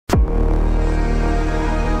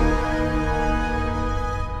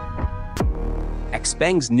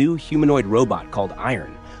Xpeng's new humanoid robot called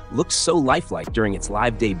Iron looked so lifelike during its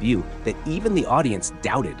live debut that even the audience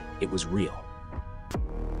doubted it was real.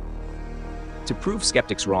 To prove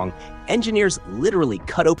skeptics wrong, engineers literally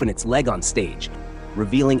cut open its leg on stage,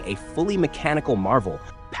 revealing a fully mechanical marvel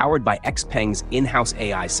powered by Xpeng's in-house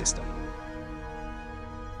AI system.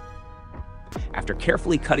 After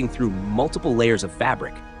carefully cutting through multiple layers of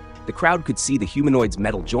fabric, the crowd could see the humanoid's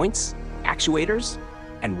metal joints, actuators,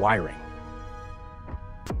 and wiring.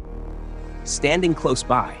 Standing close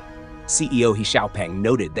by, CEO Xpeng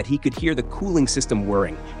noted that he could hear the cooling system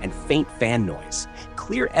whirring and faint fan noise,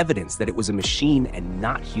 clear evidence that it was a machine and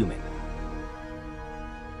not human.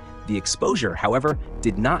 The exposure, however,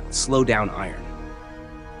 did not slow down Iron.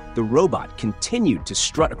 The robot continued to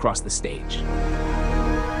strut across the stage.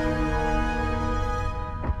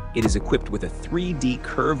 It is equipped with a 3D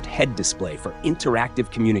curved head display for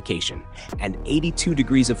interactive communication and 82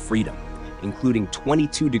 degrees of freedom, including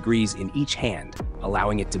 22 degrees in each hand,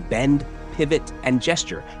 allowing it to bend, pivot, and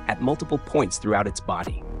gesture at multiple points throughout its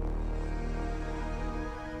body.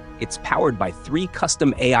 It's powered by 3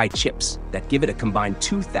 custom AI chips that give it a combined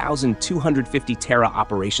 2,250 tera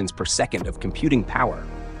operations per second of computing power,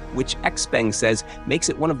 which Xpeng says makes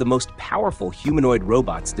it one of the most powerful humanoid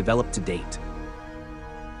robots developed to date.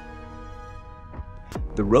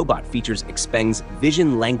 The robot features Xpeng's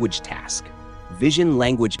Vision Language Task, Vision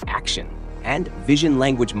Language Action, and Vision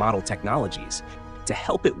Language Model technologies to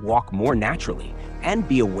help it walk more naturally and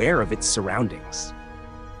be aware of its surroundings.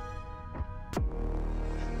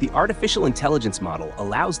 The artificial intelligence model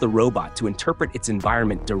allows the robot to interpret its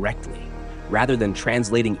environment directly, rather than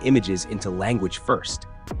translating images into language first,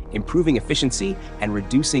 improving efficiency and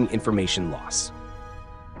reducing information loss.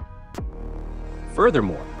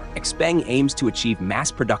 Furthermore, Xpeng aims to achieve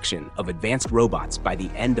mass production of advanced robots by the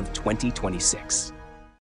end of 2026.